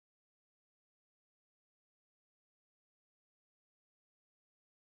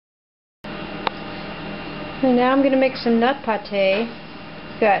And now I'm going to make some nut pate.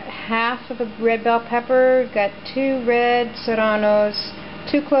 Got half of a red bell pepper, got 2 red serranos,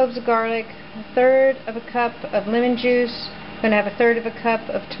 2 cloves of garlic, 1/3 of a cup of lemon juice. I'm going to have 1/3 of a cup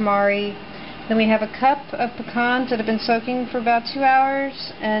of tamari. Then we have a cup of pecans that have been soaking for about 2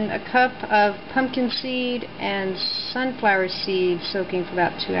 hours, and a cup of pumpkin seed and sunflower seed soaking for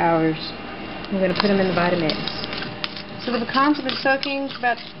about 2 hours. I'm going to put them in the Vitamix. So the pecans have been soaking for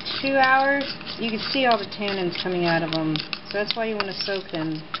about 2 hours. You can see all the tannins coming out of them. So that's why you want to soak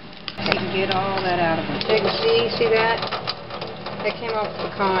them. So you can get all that out of them. So you can see that? That came off the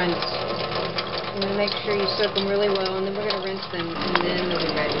pecans. You want to make sure you soak them really well, and then we're going to rinse them, and then they'll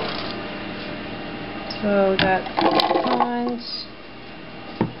be ready. So we got pecans,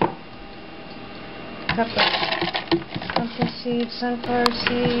 cup of pumpkin seed, sunflower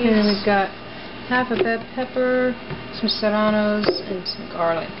seeds, and then we've got half a bell pepper, some serranos, and some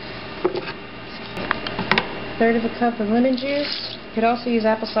garlic. 1/3 of a cup of lemon juice. You could also use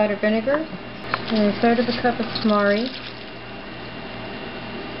apple cider vinegar. And 1/3 of a cup of tamari.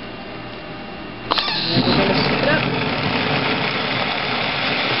 And we're going to scoop it up.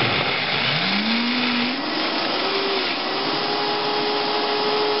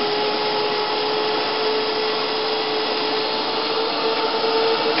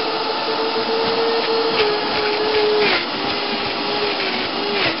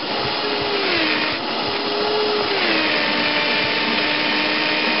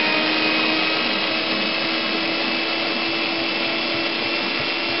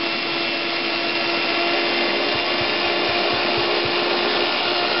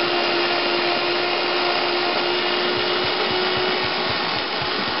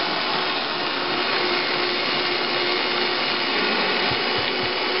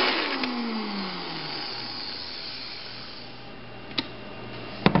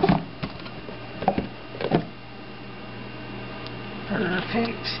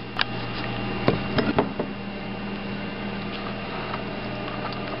 Perfect.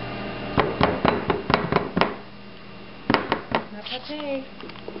 Nut pate.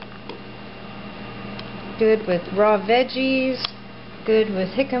 Good with raw veggies. Good with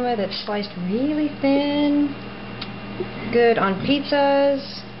jicama that's sliced really thin. Good on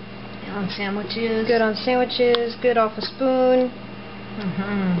pizzas. On sandwiches. Good on sandwiches. Good off a spoon.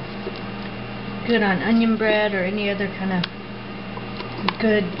 Good on onion bread or any other kind of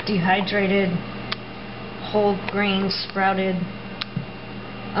good dehydrated, whole grain, sprouted,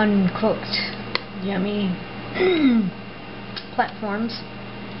 uncooked, yummy platforms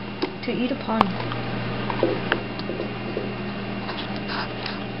to eat upon.